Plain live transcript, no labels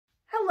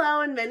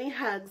Hello and many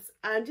hugs.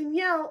 I'm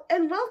Danielle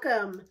and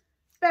welcome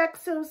back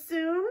so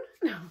soon.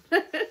 No,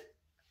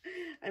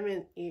 I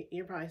mean,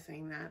 you're probably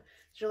saying that.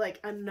 You're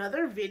like,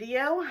 another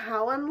video?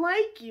 How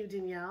unlike you,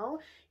 Danielle.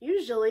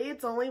 Usually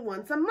it's only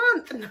once a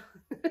month.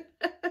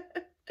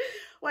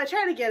 Well, I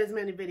try to get as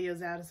many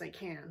videos out as I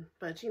can,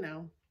 but you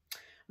know,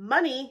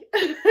 money.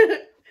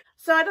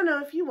 So I don't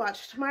know if you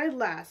watched my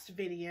last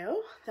video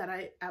that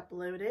I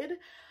uploaded,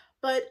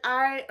 but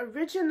I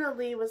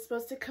originally was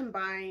supposed to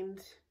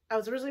I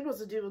was originally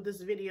supposed to do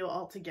this video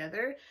all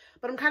together,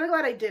 but I'm kind of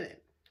glad I didn't,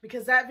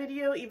 because that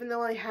video, even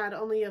though I had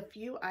only a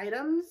few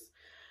items,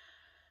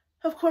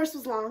 of course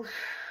was long,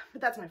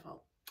 but that's my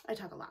fault. I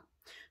talk a lot.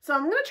 So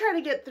I'm going to try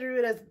to get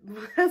through it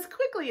as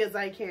quickly as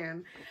I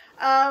can,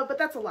 but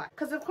that's a lot,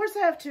 because of course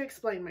I have to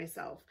explain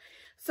myself.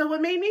 So what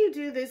made me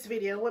do this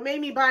video, what made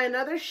me buy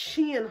another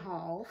Shein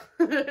haul,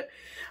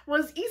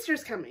 was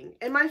Easter's coming,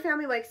 and my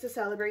family likes to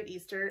celebrate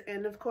Easter,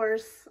 and of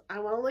course I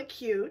want to look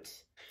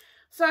cute.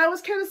 So I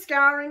was kind of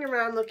scouring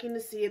around looking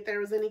to see if there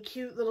was any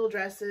cute little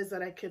dresses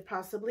that I could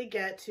possibly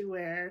get to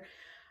wear.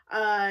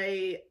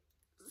 I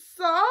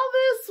saw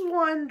this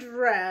one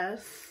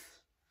dress,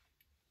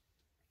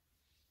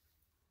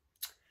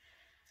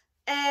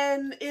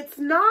 and it's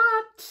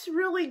not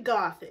really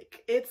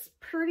gothic. It's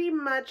pretty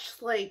much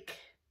like,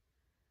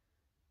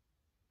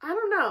 I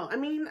don't know. I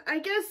mean, I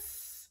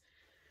guess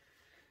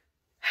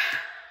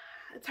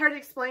it's hard to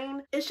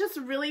explain. It's just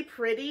really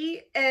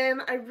pretty,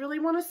 and I really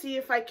want to see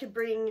if I could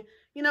bring,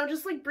 you know,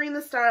 just like bring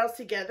the styles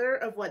together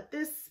of what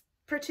this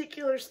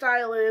particular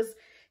style is,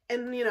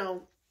 and, you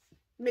know,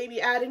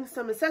 maybe adding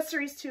some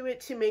accessories to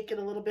it to make it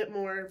a little bit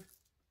more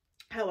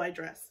how I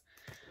dress.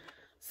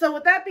 So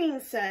with that being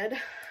said,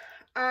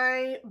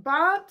 I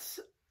bought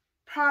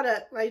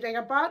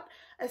I bought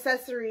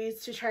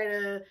accessories to try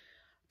to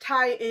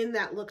tie in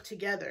that look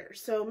together.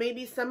 So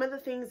maybe some of the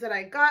things that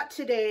I got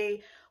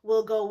today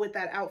will go with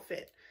that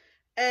outfit.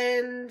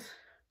 And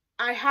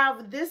I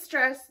have this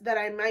dress that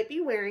I might be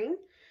wearing.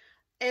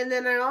 And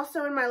then I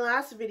also, in my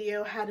last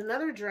video, had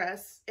another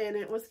dress, and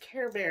it was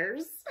Care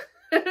Bears,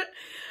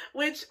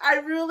 which I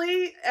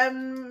really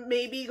am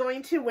maybe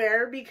going to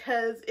wear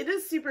because it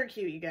is super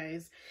cute, you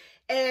guys.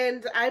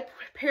 And I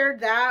paired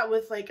that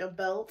with like a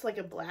belt, like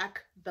a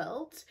black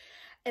belt.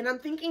 And I'm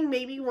thinking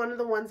maybe one of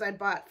the ones I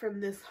bought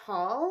from this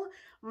haul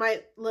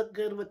might look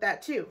good with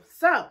that too.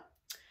 So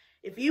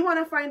if you want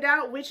to find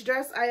out which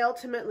dress I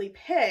ultimately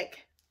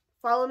pick,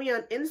 follow me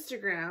on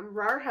Instagram,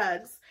 Rar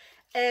Hugs,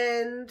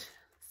 and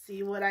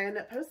see what I end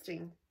up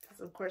posting, because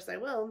of course I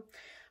will.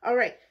 All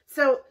right,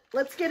 so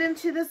let's get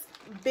into this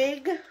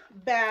big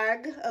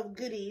bag of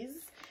goodies.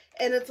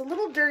 And it's a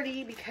little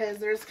dirty because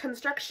there's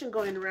construction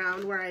going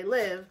around where I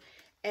live,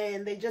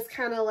 and they just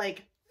kind of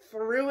like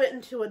threw it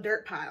into a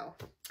dirt pile.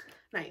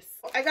 Nice.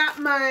 I got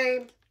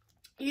my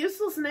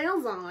useless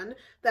nails on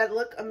that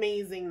look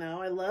amazing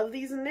though. I love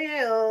these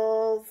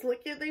nails.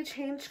 Look at, they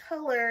change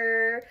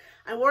color.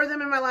 I wore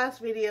them in my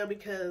last video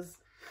because,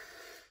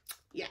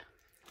 yeah,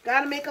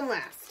 gotta make them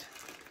last.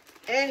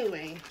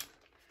 Anyway,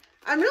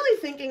 I'm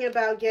really thinking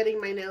about getting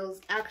my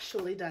nails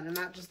actually done and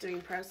not just doing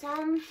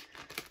press-on,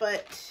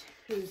 but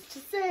who's to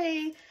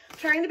say? I'm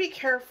trying to be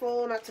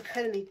careful not to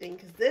cut anything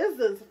because this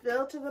is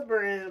filled to the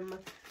brim.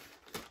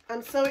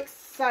 I'm so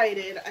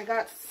excited. I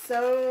got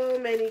so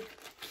many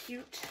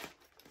cute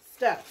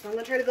stuff. So I'm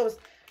going to try to go as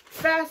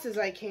fast as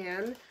I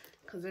can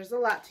because there's a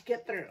lot to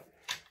get through.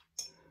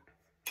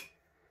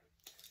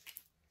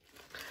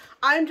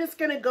 I'm just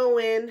going to go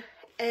in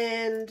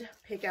and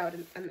pick out a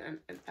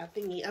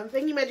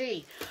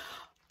thingy-majiggy.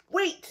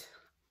 Wait!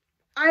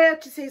 I have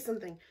to say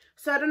something.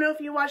 So I don't know if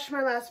you watched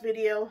my last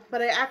video,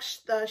 but I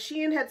actually,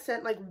 Shein had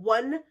sent like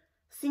one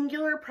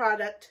singular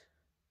product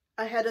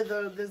ahead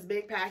of this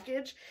big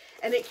package,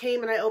 and it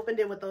came and I opened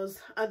it with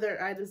those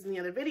other items in the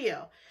other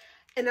video,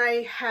 and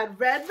I had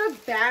read the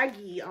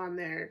baggie on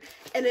there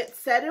and it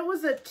said it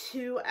was a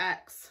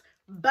 2X,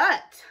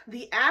 but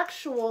the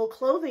actual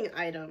clothing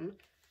item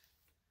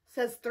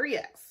says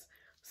 3X.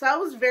 So I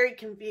was very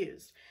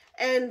confused,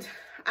 and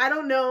I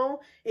don't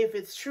know if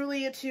it's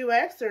truly a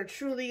 2X or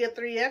truly a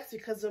 3X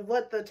because of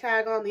what the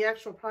tag on the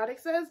actual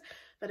product says,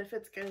 but if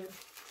it's good.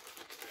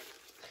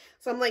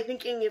 So I'm like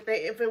thinking if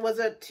it was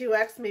a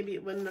 2X, maybe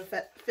it wouldn't have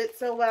fit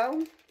so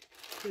well.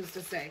 Who's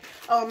to say?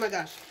 Oh my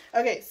gosh.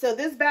 Okay, so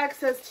this bag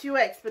says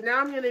 2X, but now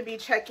I'm going to be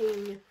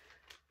checking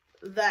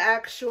the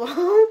actual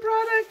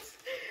product.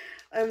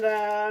 And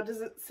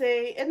does it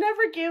say? It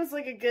never gives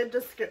like a good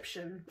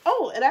description.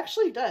 Oh, it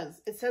actually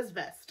does. It says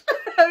vest.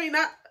 I mean,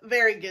 not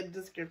very good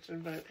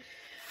description, but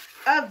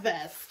a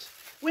vest,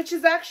 which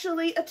is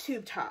actually a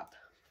tube top,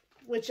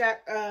 which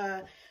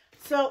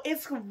so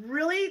it's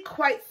really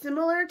quite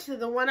similar to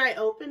the one I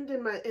opened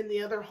in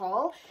the other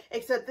haul,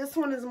 except this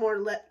one is more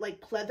like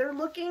pleather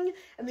looking,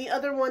 and the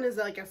other one is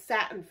like a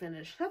satin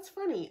finish. That's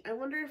funny. I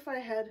wonder if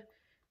I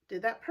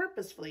did that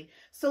purposefully.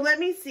 So let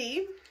me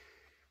see.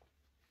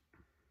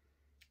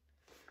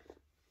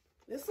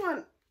 This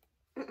one.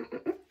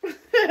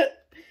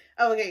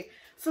 Okay,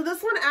 so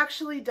this one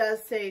actually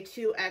does say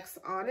 2X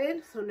on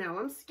it, so now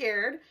I'm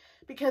scared.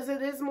 because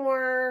it is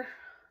more,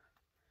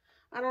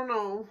 I don't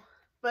know.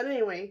 But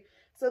anyway,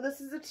 so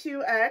this is a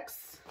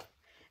 2X.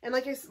 And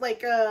like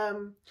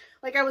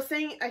I was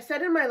saying, I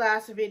said in my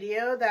last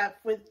video that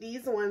with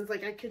these ones,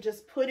 like I could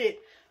just put it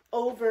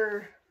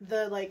over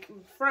the like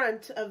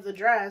front of the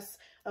dress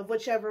of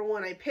whichever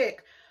one I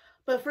pick.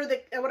 But for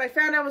the, what I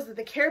found out was that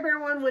the Care Bear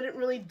one wouldn't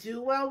really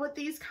do well with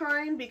these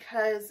kind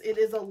because it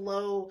is a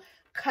low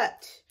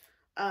cut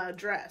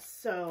dress.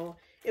 So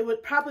it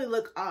would probably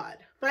look odd.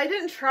 But I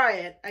didn't try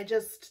it. I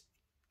just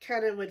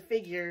kind of would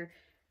figure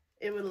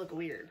it would look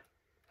weird.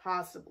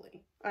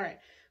 Possibly. All right.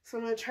 So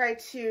I'm going to try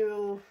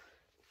to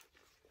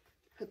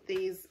put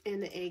these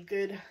in a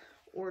good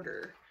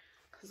order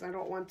because I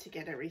don't want to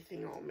get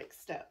everything all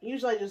mixed up.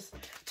 Usually I just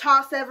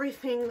toss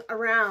everything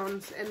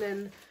around and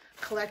then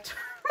collect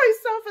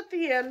myself at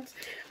the end.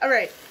 All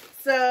right.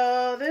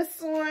 So this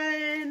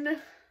one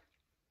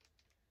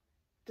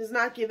does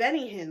not give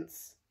any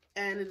hints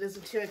and it is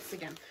a 2X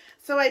again.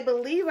 So I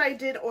believe I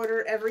did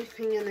order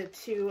everything in a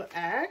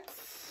 2X.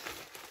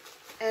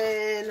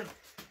 And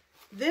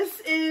this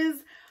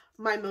is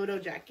my Moto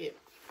jacket.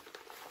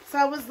 So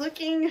I was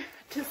looking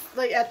to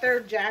like at their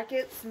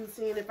jackets and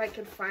seeing if I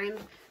could find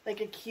like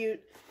a cute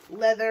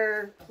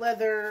leather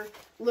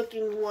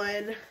looking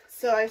one.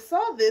 So I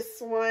saw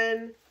this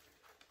one.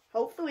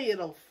 Hopefully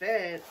it'll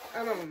fit.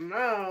 I don't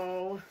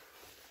know.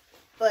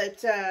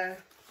 But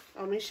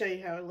let me show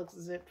you how it looks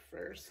zipped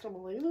first.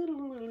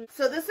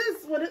 So this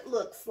is what it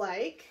looks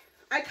like.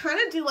 I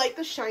kind of do like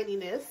the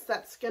shininess.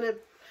 That's gonna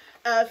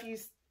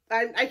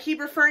I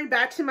keep referring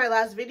back to my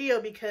last video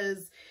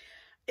because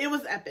it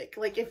was epic.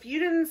 Like, if you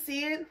didn't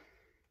see it,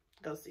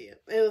 go see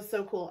it. It was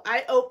so cool.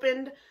 I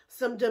opened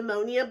some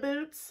Demonia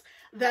boots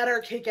that are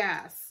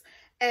kick-ass.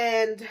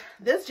 And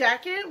this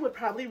jacket would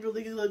probably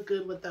really look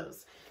good with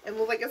those. And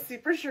with like a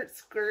super short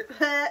skirt.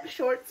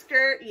 Short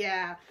skirt.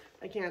 Yeah,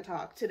 I can't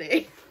talk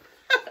today.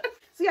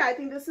 So yeah, I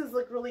think this is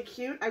like really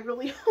cute. I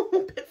really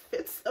hope it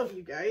fits some,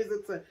 you guys.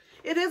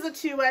 It is a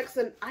 2X,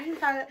 and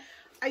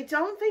I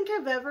don't think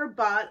I've ever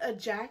bought a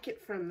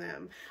jacket from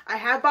them. I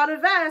have bought a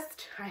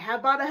vest. I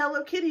have bought a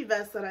Hello Kitty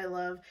vest that I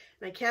love.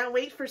 And I can't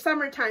wait for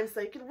summertime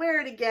so I can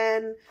wear it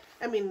again.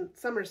 I mean,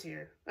 summer's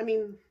here. I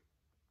mean,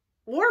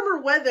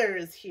 warmer weather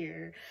is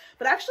here.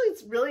 But actually,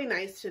 it's really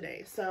nice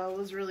today. So I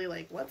was really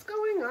like, what's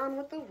going on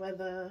with the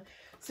weather?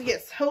 So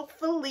yes,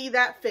 hopefully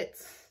that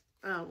fits.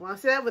 Well, I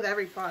say that with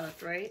every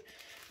product, right?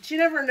 But you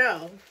never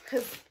know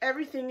because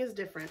everything is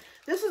different.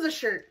 This is a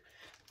shirt.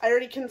 I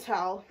already can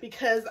tell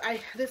because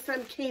this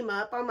time came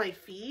up on my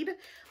feed,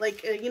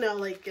 like, you know,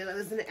 like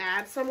as an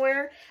ad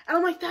somewhere. And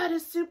I'm like, that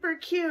is super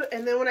cute.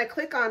 And then when I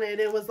click on it,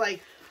 it was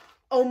like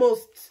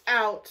almost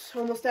out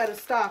of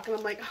stock. And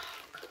I'm like, oh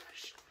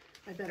gosh,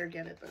 I better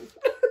get it then.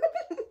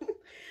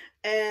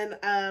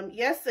 And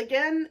yes,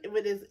 again,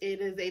 it is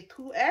a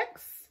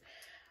 2X.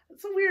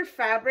 It's a weird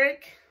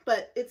fabric,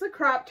 but it's a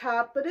crop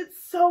top, but it's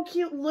so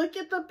cute. Look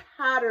at the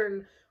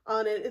pattern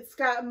on it. It's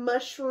got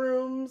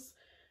mushrooms.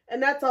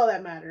 And that's all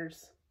that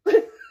matters.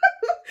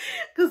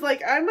 Because,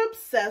 like, I'm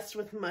obsessed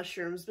with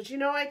mushrooms. But, you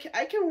know, I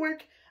can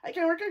work a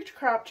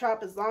crop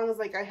top as long as,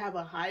 like, I have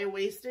a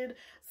high-waisted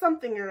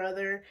something or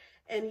other.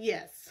 And,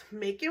 yes,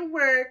 make it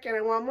work. And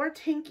I want more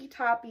tanky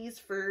toppies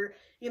for,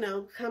 you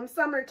know, come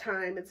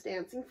summertime. It's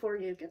dancing for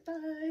you.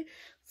 Goodbye.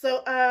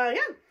 So, yeah.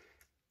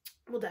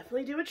 We'll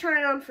definitely do a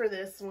try-on for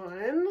this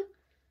one.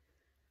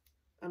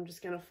 I'm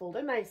just going to fold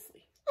it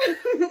nicely.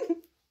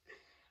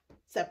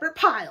 Separate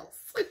piles.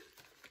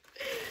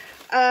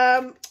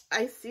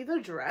 I see the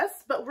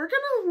dress, but we're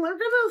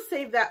gonna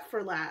save that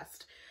for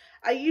last.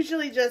 I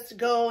usually just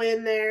go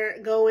in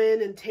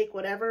and take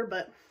whatever,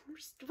 but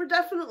we're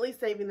definitely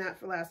saving that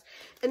for last.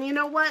 And you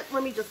know what?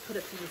 Let me just put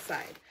it to the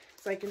side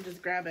so I can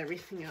just grab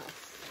everything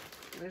else.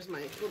 There's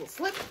my little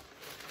slip.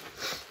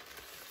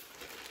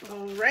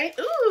 All right.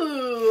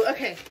 Ooh,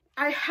 okay.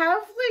 I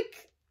have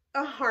like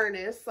a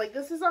harness. Like,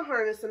 this is a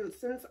harness, and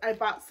since I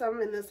bought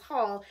some in this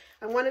haul,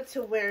 I wanted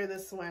to wear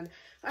this one.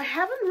 I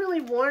haven't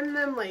really worn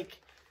them like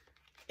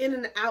in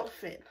an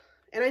outfit,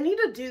 and I need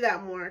to do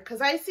that more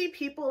because I see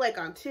people like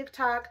on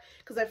TikTok,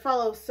 because I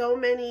follow so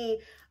many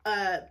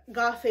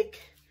gothic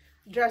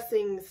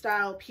dressing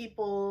style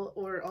people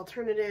or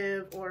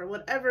alternative or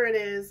whatever it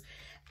is,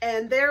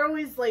 and they're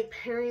always like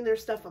pairing their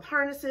stuff with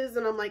harnesses,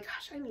 and I'm like,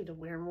 gosh, I need to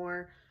wear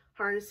more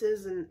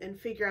harnesses and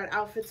figure out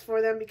outfits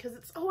for them because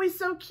it's always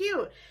so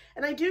cute.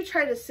 And I do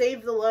try to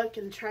save the look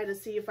and try to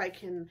see if I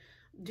can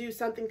do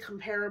something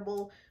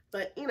comparable,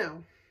 but you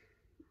know,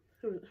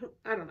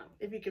 I don't know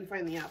if you can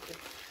find the outfit.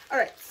 All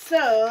right,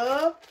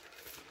 so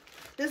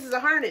this is a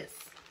harness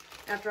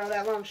after all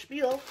that long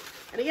spiel,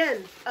 and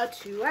again, a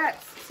 2X,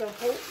 so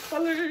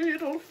hopefully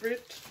it'll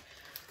fit.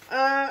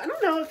 I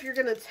don't know if you're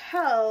gonna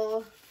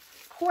tell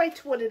quite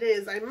what it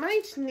is. I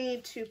might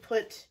need to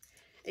put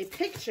a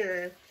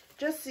picture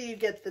just so you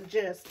get the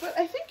gist, but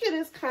I think it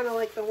is kind of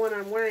like the one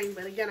I'm wearing,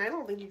 but again, I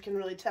don't think you can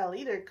really tell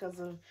either because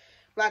of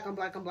black on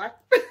black on black.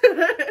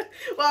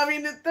 Well, I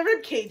mean, the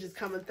rib cage is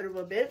coming through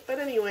a bit, but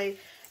anyway,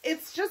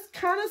 it's just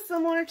kind of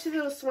similar to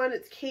this one.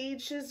 It's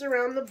cages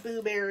around the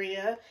boob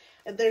area.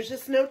 And there's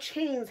just no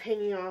chains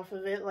hanging off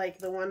of it like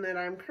the one that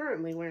I'm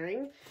currently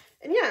wearing.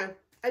 And yeah,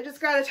 I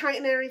just gotta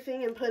tighten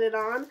everything and put it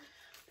on.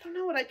 I don't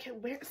know what I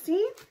can wear.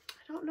 See?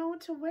 I don't know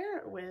what to wear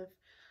it with.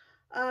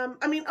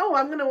 I mean, oh,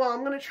 I'm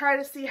gonna try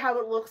to see how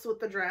it looks with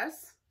the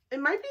dress.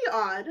 It might be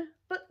odd,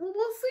 but we'll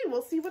see.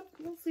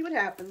 We'll see what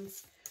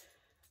happens.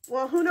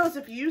 Well, who knows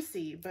if you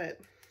see,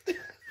 but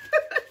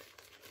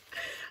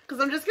because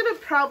I'm just gonna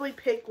probably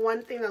pick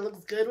one thing that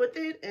looks good with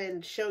it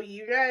and show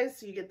you guys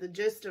so you get the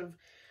gist of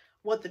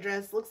what the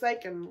dress looks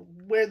like and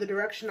where the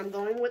direction I'm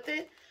going with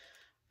it.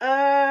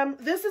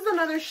 This is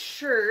another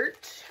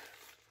shirt.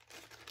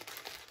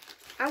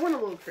 I went a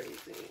little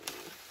crazy.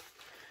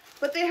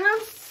 But they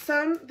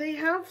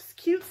have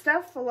cute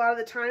stuff a lot of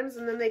the times,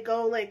 and then they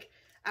go like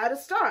out of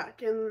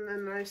stock.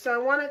 So I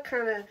want to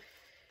kind of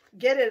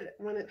get it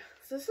when it,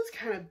 so this is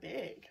kind of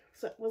big.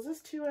 So was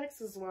this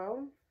 2X as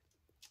well?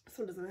 This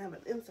one doesn't have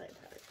an inside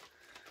pattern.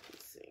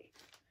 Let's see.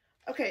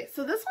 Okay,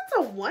 so this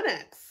one's a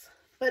 1X,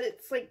 but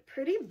it's like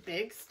pretty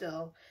big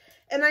still.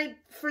 And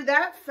for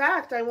that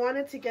fact, I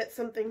wanted to get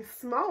something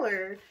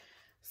smaller.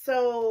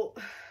 So,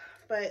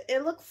 but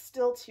it looks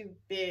still too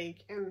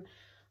big. And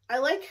I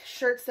like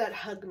shirts that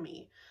hug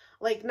me.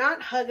 Like,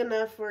 not hug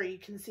enough where you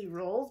can see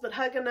rolls, but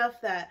hug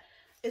enough that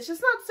it's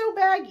just not so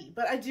baggy.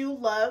 But I do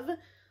love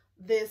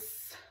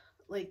this,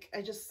 like,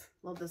 I just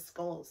love this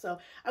skull. So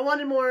I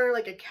wanted more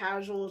like a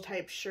casual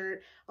type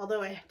shirt,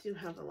 although I do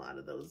have a lot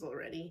of those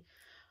already.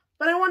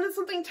 But I wanted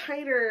something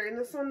tighter, and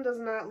this one does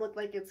not look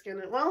like it's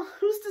gonna, well,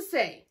 who's to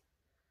say?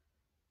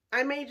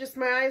 My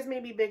eyes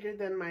may be bigger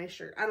than my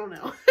shirt. I don't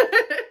know.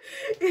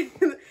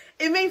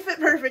 It may fit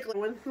perfectly.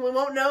 We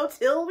won't know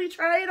till we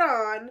try it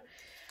on.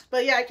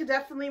 But yeah, I could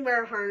definitely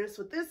wear a harness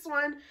with this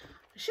one.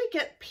 I should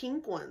get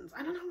pink ones.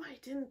 I don't know why I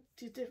didn't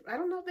do different. I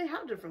don't know if they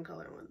have different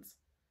color ones.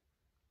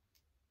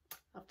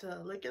 I'll have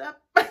to look it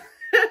up.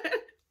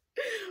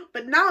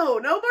 But no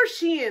more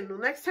Shein.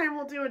 Next time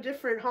we'll do a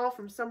different haul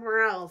from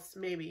somewhere else.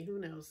 Maybe. Who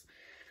knows?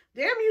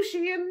 Damn you,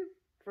 Shein,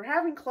 for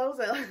having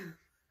clothes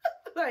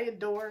I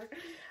adore.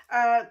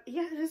 Yeah,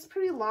 it is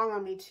pretty long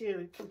on me too.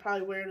 You can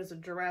probably wear it as a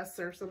dress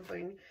or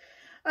something.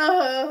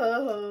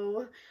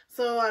 Oh,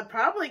 so I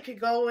probably could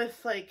go with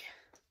like,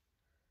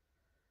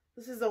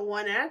 this is a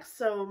 1X,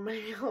 so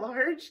maybe a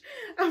large.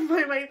 I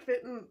might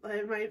fit in,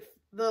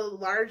 the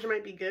large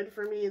might be good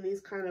for me in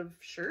these kind of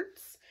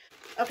shirts.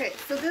 Okay,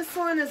 so this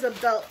one is a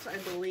belt, I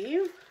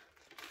believe,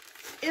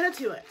 in a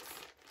 2X.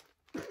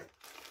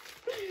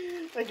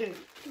 Okay.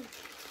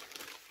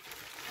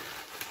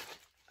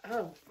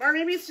 Oh, or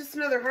maybe it's just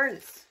another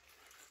harness.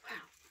 Wow,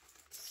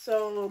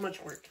 so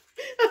much work.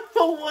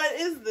 What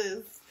is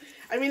this?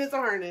 I mean, it's a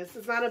harness.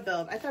 It's not a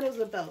belt. I thought it was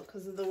a belt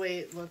because of the way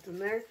it looked in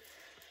there.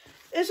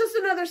 It's just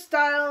another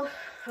style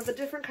of a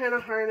different kind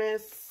of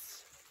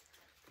harness.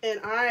 And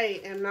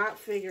I am not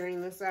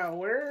figuring this out.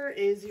 Where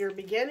is your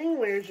beginning?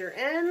 Where's your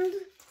end?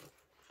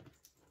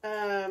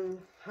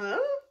 Huh?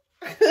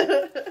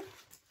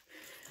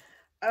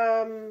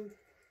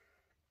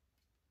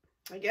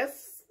 I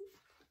guess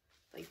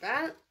like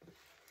that.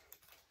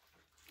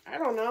 I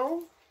don't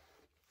know.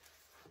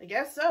 I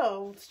guess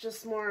so. It's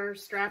just more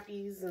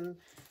strappies and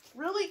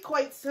really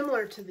quite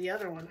similar to the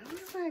other one. I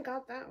wonder if I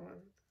got that one.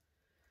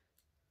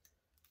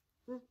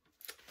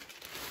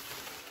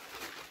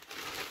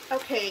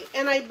 Okay,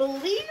 and I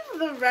believe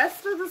the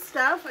rest of the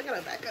stuff, I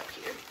gotta back up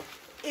here,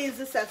 is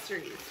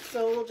accessories.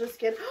 So we'll just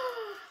get,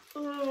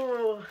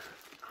 oh,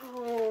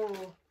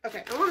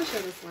 okay, I want to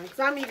show this one because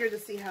I'm eager to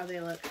see how they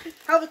look,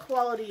 how the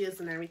quality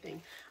is and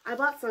everything. I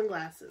bought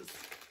sunglasses,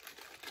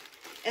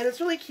 and it's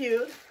really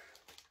cute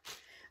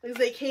because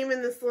they came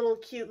in this little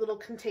cute little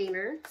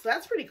container, so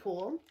that's pretty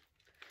cool.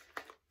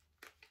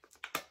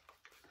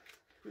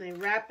 And they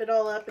wrap it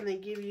all up and they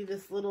give you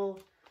this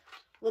little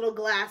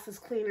glasses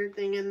cleaner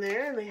thing in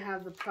there, and they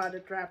have the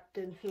product wrapped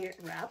in here.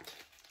 Wrapped?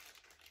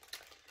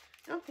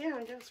 Oh yeah,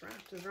 I guess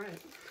wrapped is right.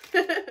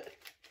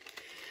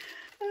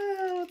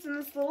 Oh, it's in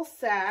this little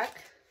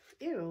sack.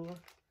 Ew.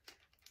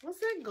 What's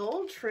that,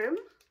 gold trim?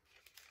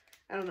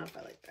 I don't know if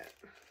I like that.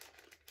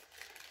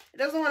 It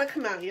doesn't want to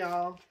come out,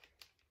 y'all,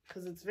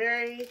 because it's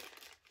very,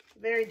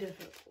 very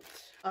difficult.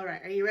 All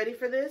right, are you ready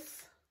for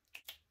this?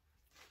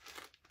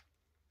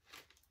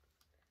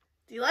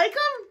 Do you like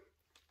them?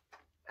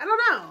 I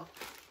don't know.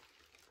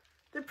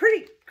 They're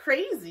pretty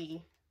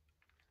crazy.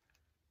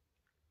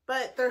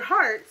 But they're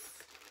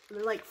hearts. And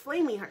they're like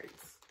flamey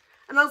hearts.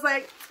 And I was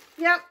like,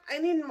 yep, I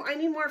need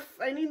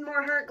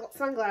more heart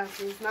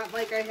sunglasses. Not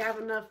like I have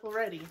enough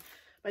already.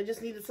 But I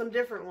just needed some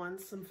different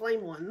ones, some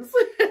flame ones.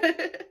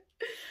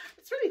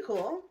 It's really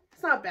cool.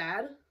 It's not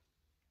bad.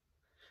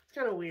 It's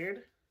kind of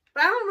weird.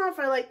 But I don't know if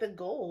I like the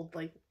gold.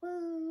 Like,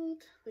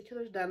 what? They could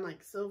have done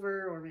like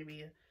silver or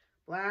maybe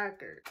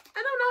black, or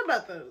I don't know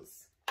about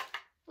those.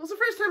 It was the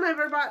first time I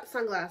ever bought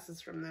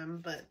sunglasses from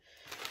them, but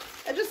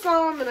I just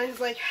saw them and I was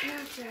like, I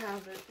have to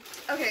have it.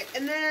 Okay,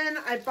 and then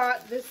I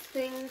bought this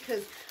thing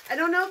because I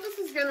don't know if this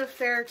is going to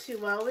fare too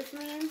well with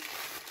me,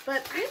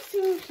 but I've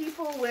seen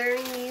people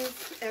wearing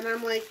these and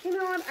I'm like, you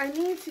know what, I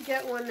need to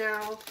get one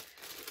now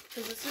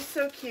because it's just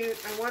so cute.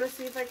 I want to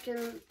see if I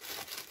can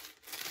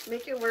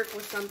make it work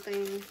with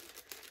something.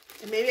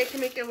 And maybe I can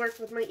make it work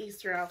with my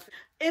Easter outfit.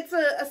 It's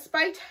a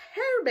spiked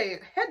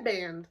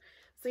headband.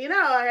 So, you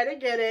know, I had to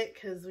get it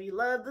because we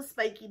love the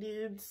spiky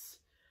dudes.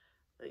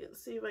 I can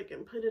see if I can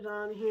put it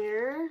on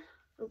here.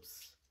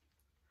 Oops.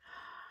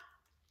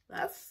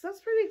 That's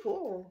pretty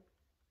cool.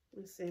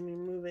 Let me see, let me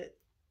move it.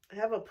 I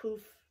have a poof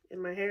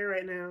in my hair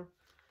right now.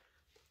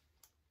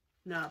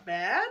 Not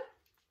bad.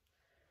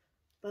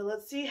 But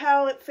let's see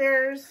how it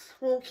fares.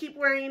 We'll keep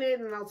wearing it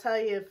and I'll tell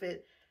you if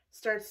it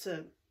starts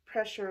to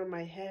pressure on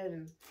my head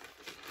and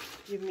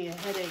give me a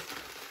headache.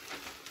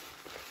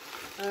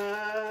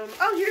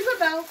 Oh, here's a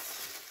belt.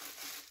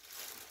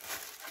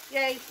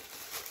 Yay.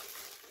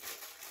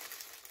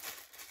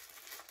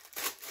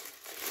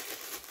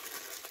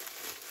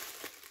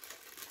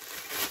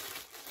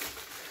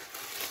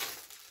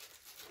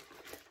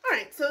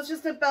 Alright, so it's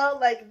just a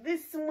belt like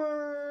this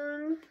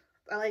one.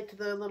 I liked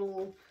the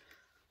little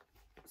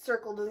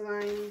circle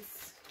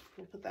designs.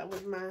 I'll put that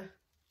with my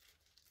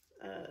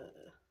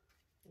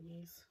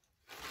thingies.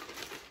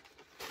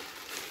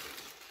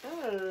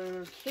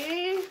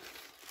 Okay.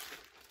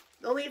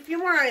 Only a few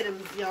more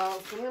items,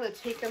 y'all. So I'm going to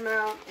take them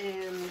out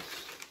and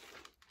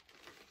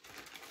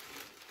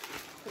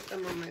put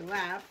them on my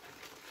lap.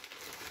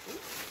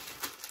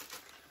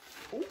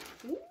 Ooh,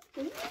 ooh,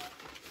 ooh.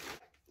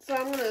 So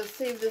I'm going to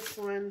save this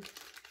one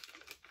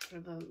for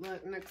the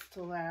next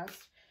to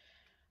last.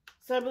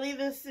 So I believe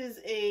this is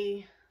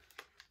a,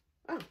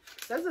 oh, it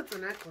says it's a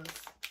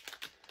necklace.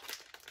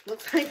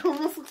 Looks like,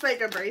 almost looks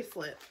like a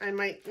bracelet. I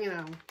might, you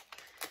know,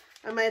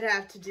 I might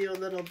have to do a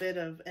little bit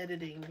of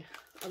editing.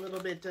 A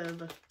little bit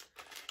of,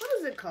 what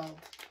is it called?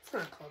 It's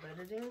not called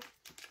editing.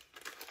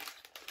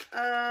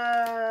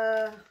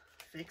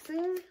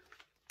 Fixing?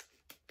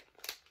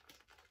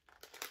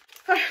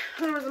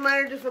 There was a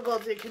minor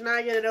difficulty. Could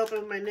not get it open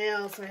with my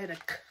nails, so I had to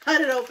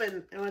cut it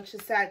open. And which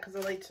is sad because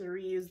I like to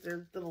reuse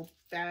their little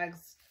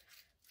bags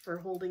for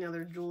holding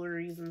other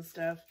jewelries and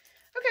stuff.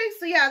 Okay,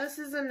 so yeah, this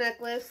is a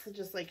necklace. I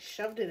just like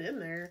shoved it in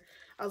there.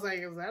 I was like,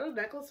 is that a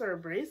necklace or a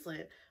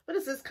bracelet? But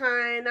it's this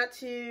kind, not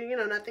too, you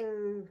know,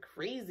 nothing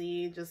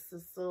crazy. Just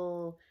this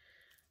little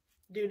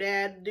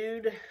doodad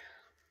dude.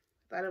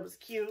 Thought it was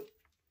cute.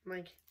 I'm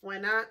like, why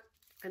not?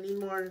 I need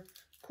more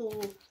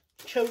cool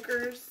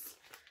chokers.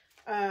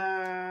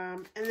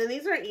 And then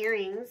these are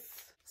earrings.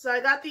 So I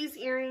got these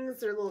earrings.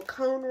 They're little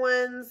cone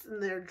ones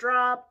and they're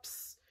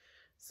drops.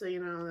 So,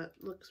 you know, that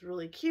looks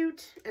really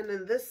cute. And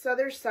then this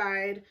other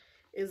side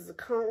is the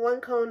cone,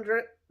 one cone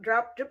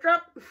drop.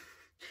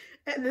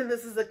 And then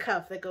this is a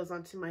cuff that goes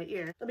onto my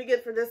ear. It'll be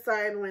good for this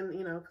side when,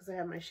 you know, because I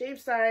have my shaved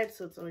side.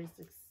 So it's always,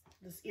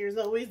 this ear is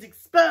always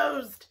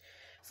exposed.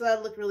 So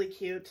that'll look really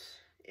cute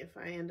if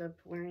I end up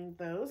wearing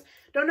those.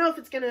 Don't know if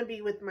it's going to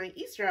be with my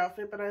Easter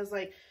outfit, but I was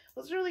like,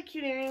 those are really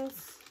cute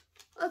earrings.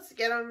 Let's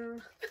get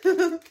them.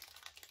 Alright.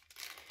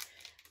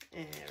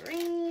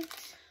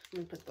 Let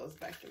me put those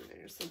back in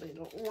there so they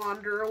don't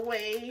wander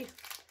away.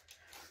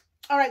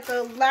 Alright,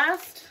 the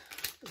last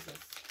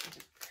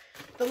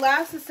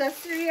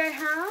accessory I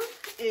have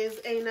is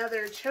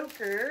another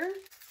choker.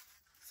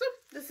 So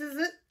this is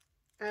it.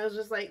 I was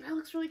just like, that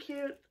looks really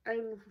cute. I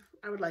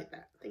would like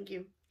that. Thank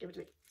you. Give it to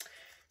me.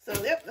 So,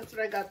 yep, that's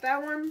what I got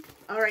that one.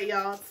 All right,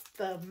 y'all. It's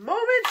the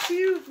moment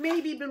you've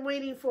maybe been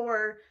waiting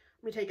for.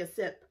 Let me take a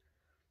sip.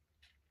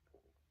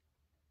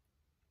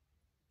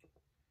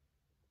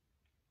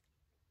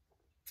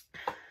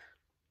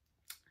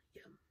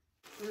 Yum.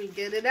 Let me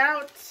get it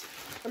out.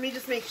 Let me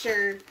just make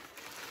sure.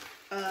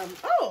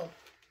 Oh,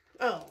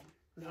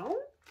 no.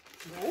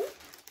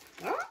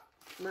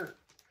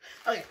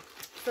 Okay,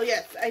 so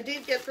yes, I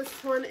did get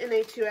this one in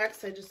a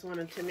 2X. I just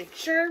wanted to make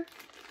sure.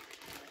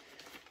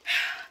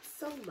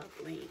 So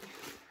lovely.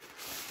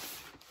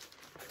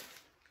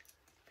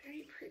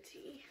 Very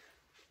pretty.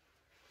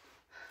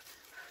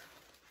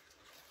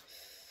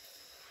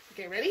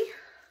 Okay, ready?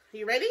 Are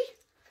you ready?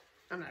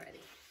 I'm not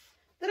ready.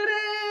 Da-da-da!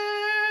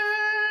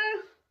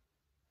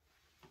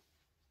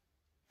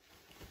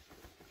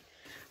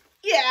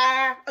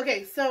 Yeah.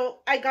 Okay, so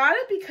I got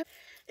it because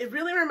it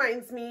really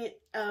reminds me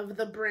of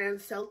the brand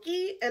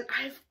Selkie, and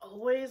I've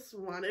always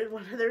wanted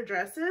one of their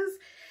dresses.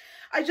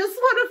 I just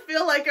want to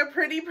feel like a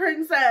pretty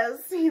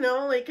princess, you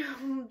know, like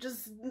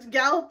just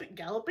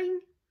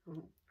galloping,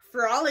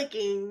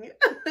 frolicking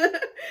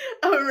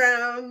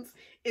around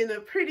in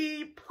a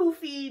pretty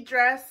poofy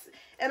dress.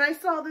 And I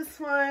saw this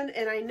one,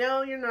 and I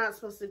know you're not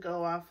supposed to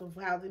go off of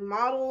how the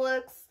model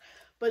looks,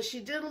 but she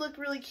did look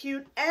really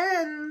cute.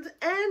 And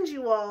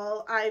you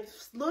all, I've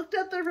looked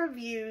at the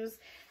reviews,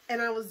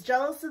 and I was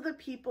jealous of the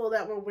people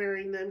that were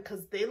wearing them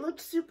because they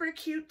looked super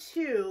cute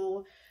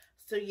too.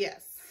 So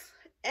yes.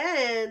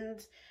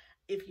 And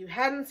if you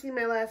hadn't seen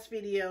my last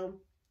video,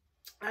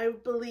 I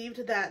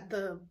believed that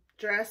the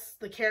dress,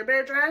 the Care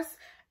Bear dress,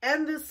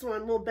 and this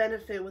one will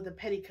benefit with a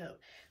petticoat.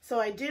 So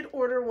I did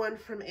order one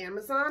from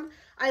Amazon.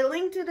 I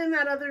linked it in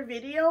that other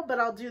video, but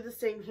I'll do the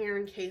same here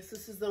in case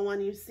this is the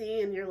one you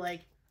see and you're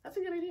like, that's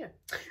a good idea.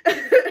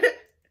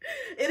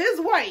 It is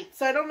white,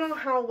 so I don't know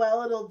how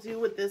well it'll do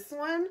with this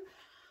one.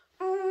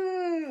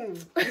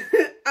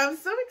 I'm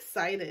so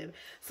excited.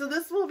 So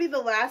this will be the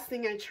last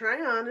thing I try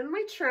on in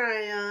my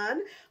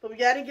try-on, but we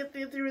got to get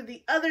through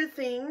the other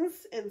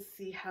things and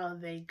see how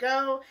they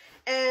go.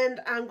 And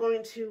I'm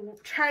going to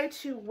try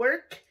to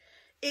work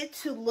it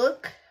to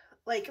look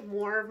like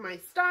more of my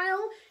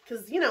style,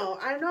 because, you know,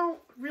 I don't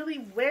really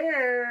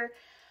wear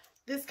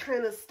this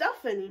kind of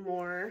stuff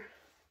anymore,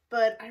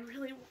 but I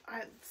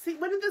see,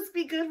 wouldn't this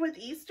be good with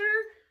Easter?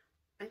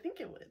 I think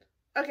it would.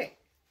 Okay,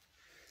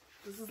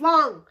 this is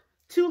long.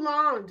 Too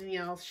long,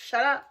 Danielle.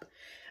 Shut up.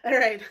 All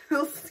right,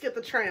 let's get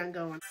the try-on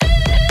going.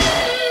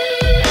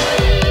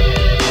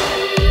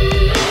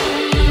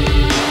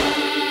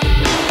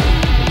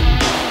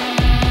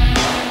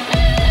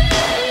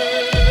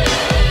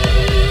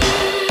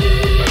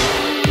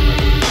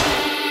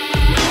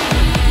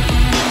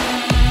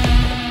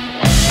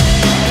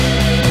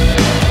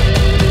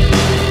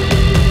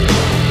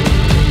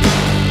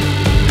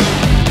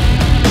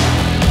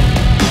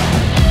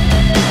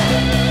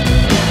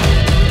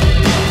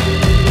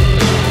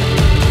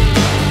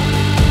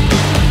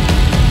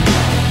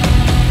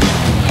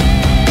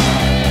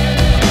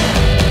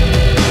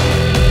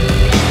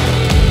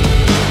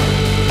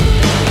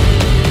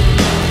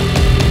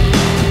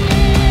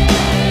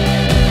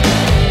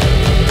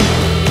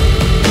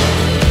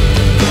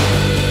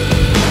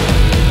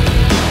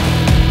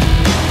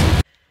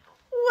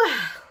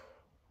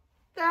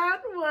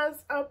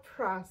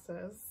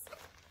 Process.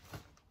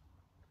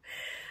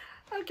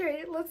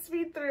 Okay, let's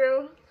speed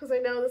through because I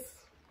know this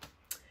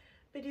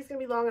video's gonna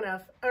be long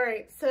enough. All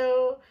right,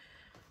 so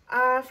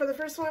for the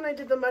first one, I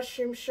did the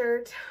mushroom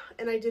shirt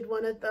and I did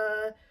one of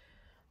the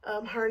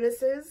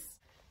harnesses.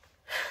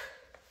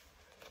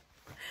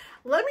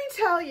 Let me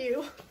tell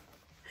you,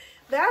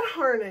 that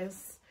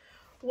harness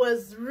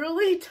was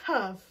really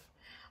tough.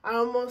 I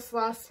almost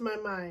lost my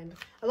mind.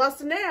 I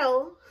lost a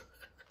nail.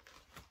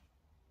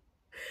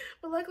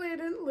 But luckily I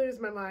didn't lose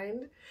my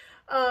mind.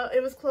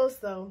 It was close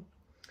though.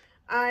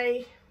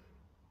 I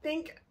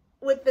think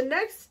with the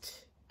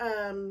next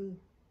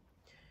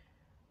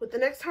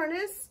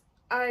harness,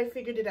 I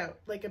figured it out,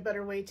 like a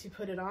better way to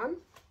put it on.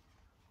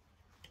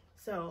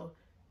 So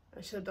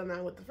I should have done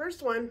that with the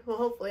first one. Well,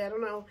 hopefully, I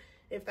don't know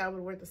if that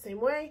would work the same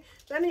way.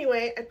 But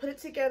anyway, I put it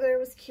together. It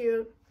was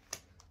cute.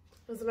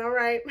 It was an all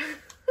right.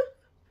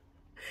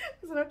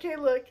 It was an okay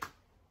look.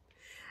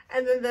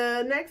 And then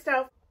the next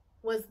outfit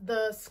was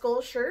the skull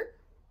shirt,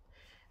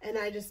 and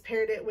I just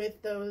paired it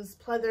with those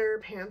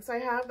pleather pants I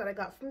have that I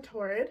got from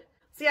Torrid.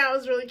 So yeah, it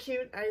was really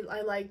cute.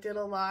 I liked it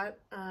a lot.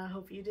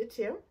 Hope you did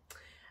too.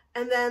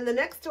 And then the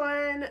next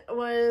one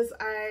was,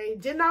 I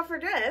did not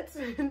forget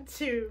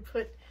to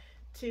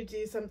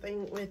do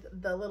something with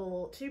the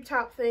little tube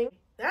top thing.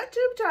 That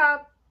tube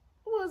top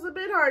was a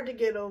bit hard to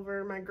get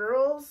over, my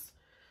girls.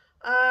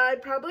 I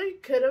probably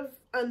could have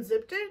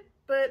unzipped it,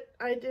 but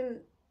I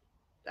didn't.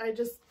 I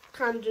just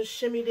kind of just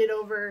shimmied it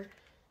over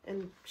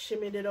and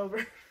shimmied it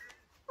over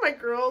my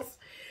girls,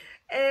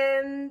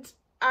 and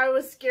I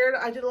was scared.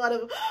 I did a lot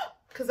of,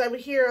 because I would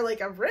hear like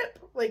a rip,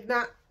 like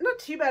not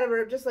too bad of a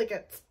rip, just like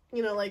a,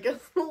 you know, like a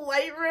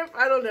light rip.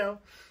 I don't know.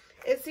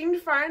 It seemed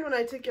fine when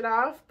I took it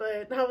off,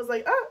 but I was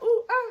like, oh,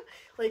 ooh, ah,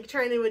 like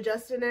trying to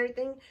adjust it and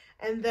everything.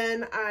 And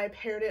then I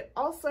paired it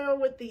also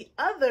with the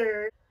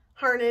other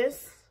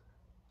harness,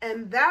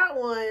 and that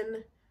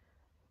one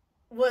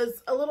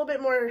was a little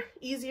bit more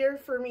easier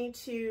for me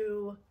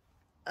to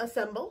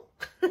assemble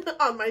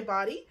on my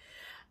body.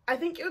 I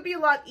think it would be a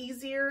lot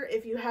easier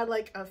if you had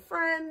like a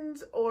friend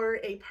or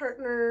a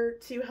partner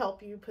to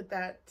help you put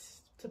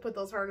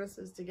those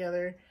harnesses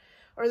together,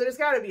 or there's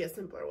got to be a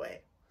simpler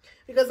way.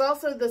 Because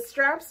also the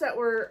straps that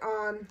were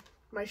on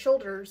my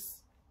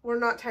shoulders were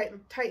not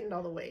tightened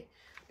all the way,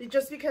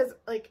 just because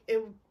like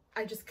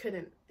I just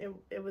couldn't.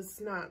 It was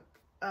not.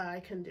 I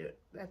couldn't do it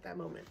at that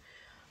moment.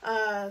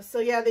 So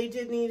yeah, they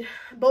did need,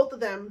 both of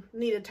them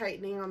needed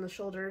tightening on the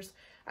shoulders.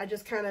 I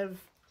just kind of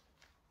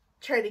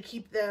tried to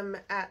keep them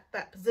at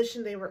that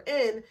position they were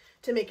in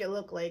to make it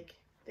look like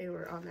they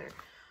were on there.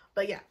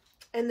 But yeah,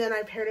 and then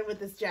I paired it with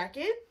this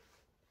jacket,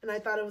 and I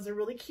thought it was a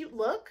really cute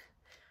look.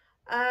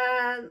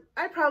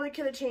 I probably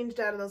could have changed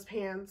out of those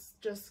pants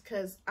just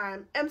because I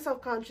am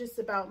self-conscious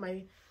about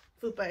my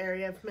fupa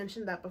area. I've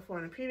mentioned that before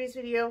in a previous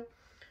video,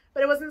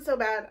 but it wasn't so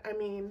bad. I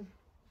mean,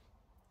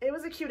 it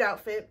was a cute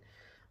outfit.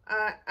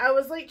 I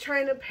was like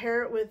trying to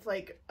pair it with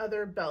like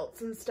other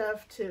belts and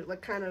stuff to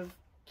like kind of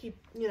keep,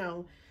 you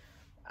know,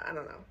 I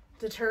don't know,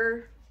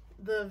 deter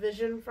the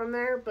vision from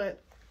there,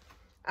 but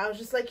I was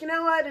just like, you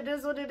know what, it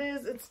is what it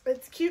is.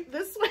 It's cute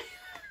this way.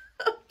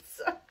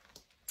 So,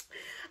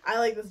 I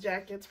like this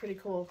jacket. It's pretty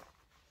cool.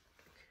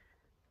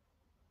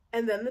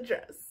 And then the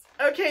dress.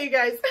 Okay, you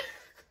guys.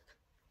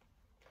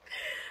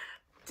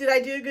 Did I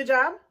do a good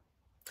job?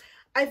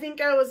 I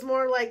think I was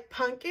more like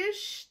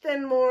punkish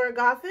than more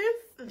gothic.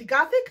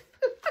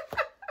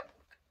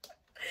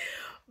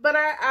 But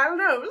I don't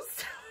know.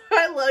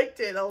 I liked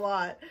it a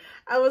lot.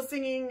 I was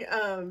singing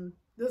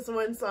this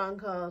one song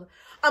called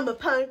I'm a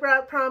punk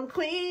rock prom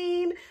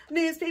queen,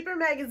 newspaper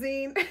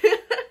magazine.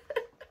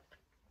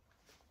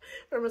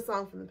 From a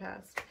song from the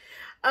past.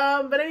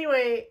 But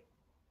anyway,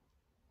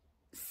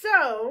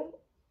 so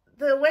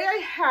the way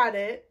I had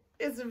it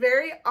is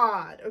very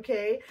odd,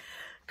 okay?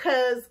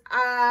 Because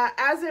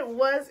as it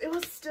was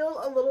still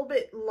a little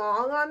bit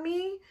long on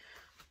me.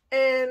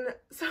 And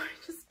so I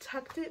just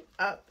tucked it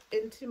up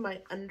into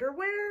my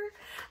underwear,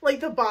 like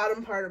the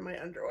bottom part of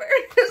my underwear,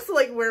 just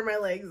like where my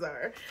legs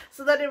are,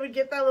 so that it would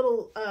get that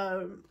little,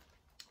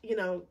 you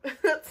know,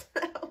 that's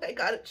how I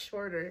got it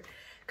shorter.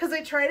 Because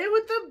I tried it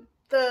with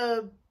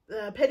the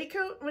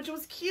petticoat, which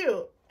was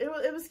cute.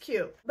 It was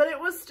cute, but it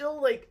was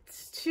still like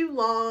too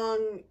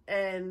long.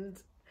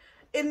 And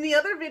in the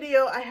other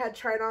video, I had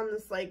tried on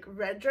this like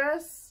red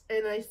dress,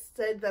 and I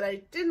said that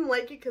I didn't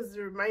like it because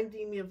it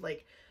reminded me of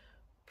like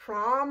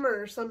prom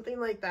or something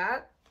like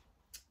that.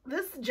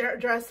 This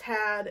dress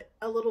had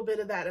a little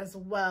bit of that as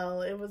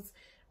well. It was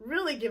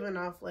really giving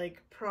off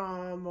like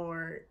prom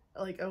or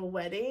like a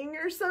wedding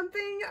or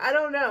something. I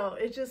don't know.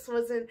 It just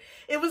wasn't,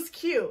 it was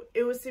cute.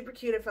 It was super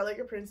cute. I felt like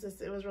a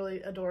princess. It was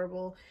really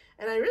adorable.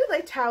 And I really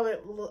liked how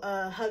it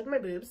hugged my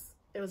boobs.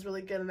 It was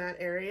really good in that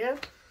area.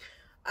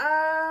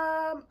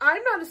 I'm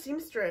not a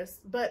seamstress,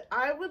 but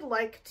I would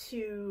like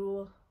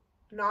to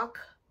knock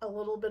a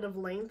little bit of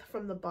length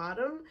from the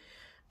bottom.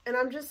 And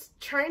I'm just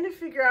trying to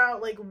figure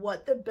out like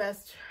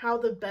how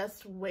the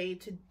best way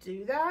to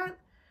do that.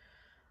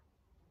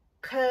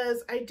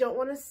 Cause I don't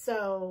want to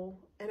sew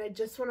and I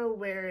just want to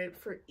wear it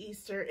for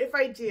Easter. If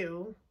I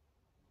do,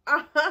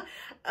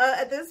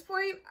 at this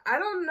point, I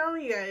don't know,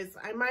 you guys.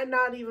 I might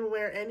not even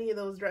wear any of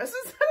those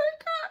dresses that I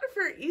got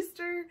for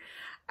Easter.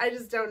 I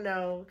just don't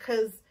know.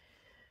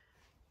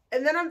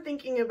 And then I'm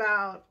thinking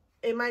about,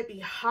 it might be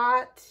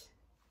hot.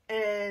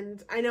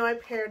 And I know I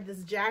paired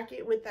this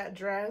jacket with that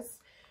dress.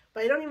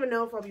 But I don't even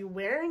know if I'll be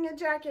wearing a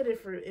jacket,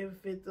 if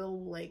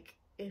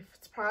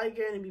it's probably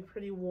going to be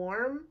pretty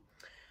warm.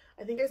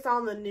 I think I saw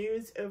on the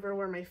news over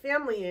where my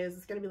family is,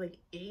 it's going to be like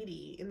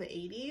 80 in the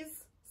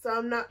 80s. So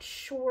I'm not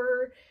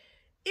sure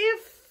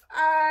if,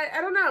 I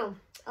don't know.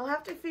 I'll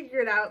have to figure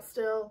it out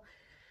still.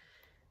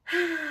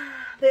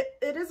 It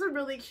is a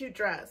really cute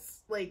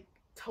dress, like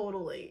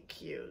totally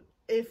cute.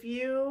 If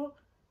you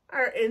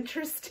are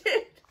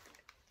interested,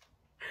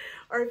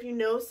 or if you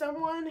know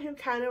someone who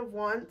kind of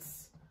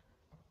wants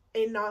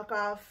a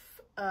knockoff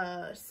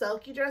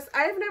silky dress.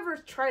 I've never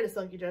tried a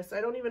silky dress, so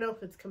I don't even know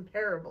if it's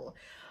comparable.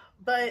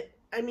 But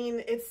I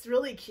mean, it's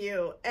really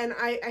cute. And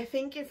I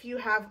think if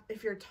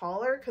you're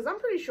taller, because I'm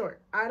pretty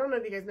short. I don't know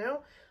if you guys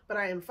know, but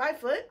I am 5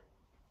 foot,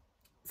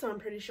 so I'm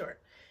pretty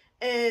short.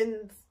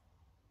 And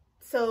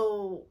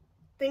so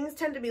things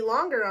tend to be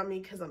longer on me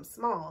because I'm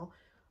small,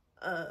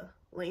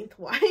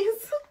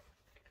 lengthwise.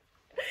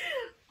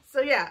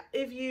 So yeah,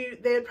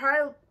 they'd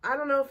probably, I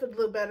don't know if it'd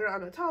look better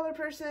on a taller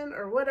person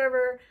or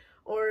whatever,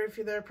 or if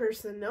the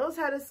person knows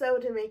how to sew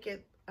to make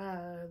it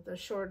the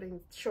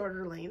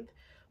shorter length.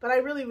 But I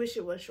really wish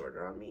it was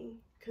shorter on me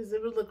because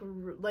it would look,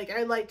 like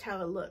I liked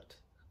how it looked.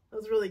 It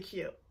was really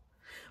cute.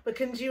 But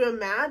can you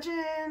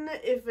imagine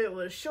if it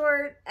was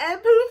short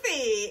and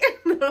poofy?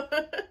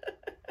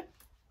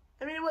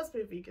 I mean, it was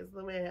poofy because of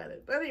the way I had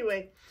it. But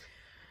anyway,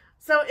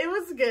 so it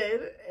was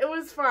good. It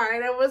was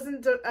fine. I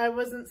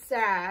wasn't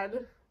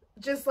sad.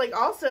 Just like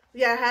also,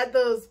 yeah, I had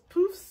those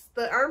poofs,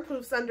 the arm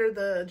poofs under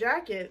the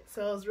jacket,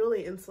 so it was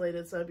really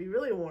insulated, so it'd be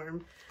really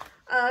warm.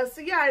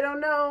 So yeah, I don't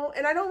know,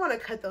 and I don't want to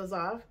cut those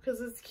off because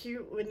it's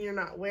cute when you're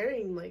not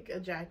wearing like a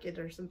jacket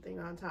or something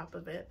on top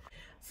of it.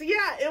 So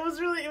yeah, it was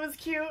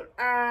cute.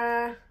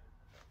 I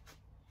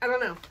don't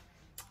know.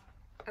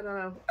 I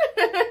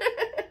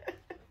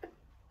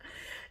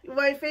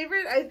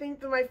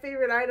think my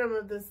favorite item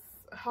of this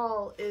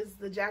haul is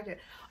the jacket.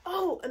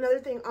 Oh, another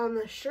thing on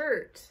the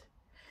shirt.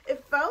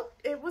 It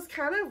was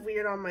kind of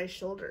weird on my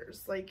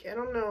shoulders. Like, I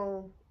don't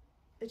know.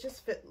 It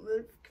just fit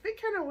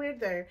kind of weird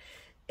there.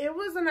 It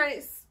was a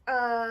nice,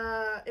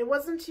 it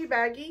wasn't too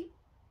baggy.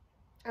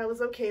 I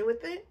was okay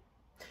with it.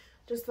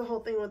 Just the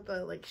whole thing with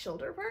the, like,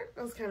 shoulder part.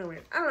 That was kind of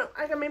weird. I don't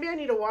know. Maybe I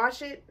need to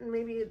wash it. And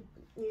maybe it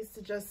needs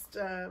to just,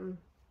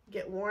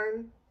 get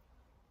worn.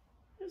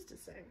 Who's to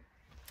say?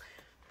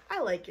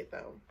 I like it,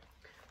 though.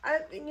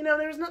 You know,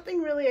 there's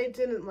nothing really I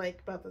didn't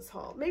like about this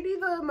haul. Maybe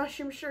the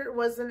mushroom shirt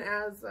wasn't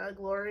as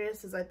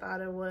glorious as I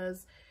thought it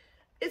was.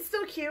 It's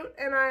still cute,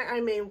 and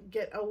I may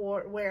get a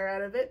wear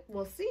out of it.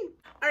 We'll see.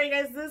 Alright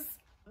guys, this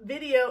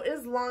video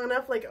is long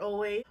enough like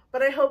always,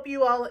 but I hope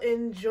you all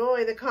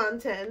enjoy the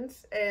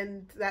content,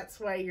 and that's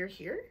why you're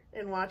here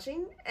and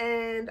watching.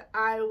 And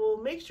I will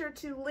make sure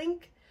to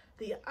link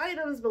the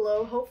items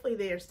below. Hopefully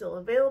they are still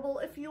available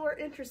if you are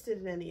interested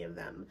in any of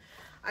them.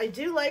 I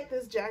do like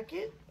this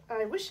jacket.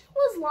 I wish it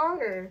was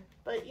longer,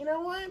 but you know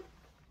what?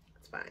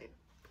 It's fine.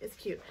 It's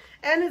cute.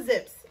 And it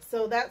zips.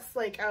 So that's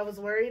like, I was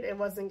worried it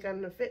wasn't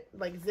going to fit,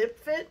 like zip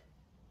fit.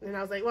 And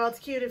I was like, well, it's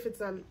cute if it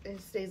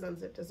stays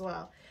unzipped as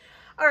well.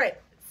 All right.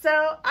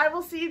 So I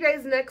will see you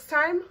guys next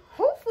time.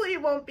 Hopefully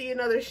it won't be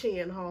another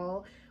Shein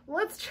haul.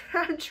 let's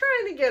try. I'm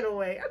trying to get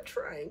away. I'm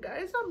trying,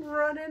 guys. I'm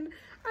running.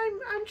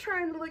 I'm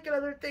trying to look at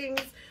other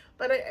things,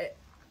 but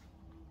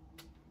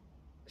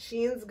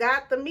Shein's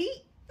got the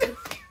meat.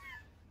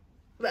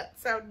 That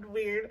sounded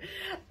weird.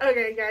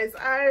 Okay, guys,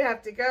 I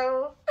have to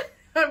go.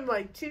 I'm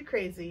like too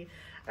crazy.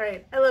 All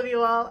right, I love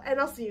you all, and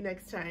I'll see you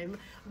next time.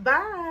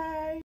 Bye.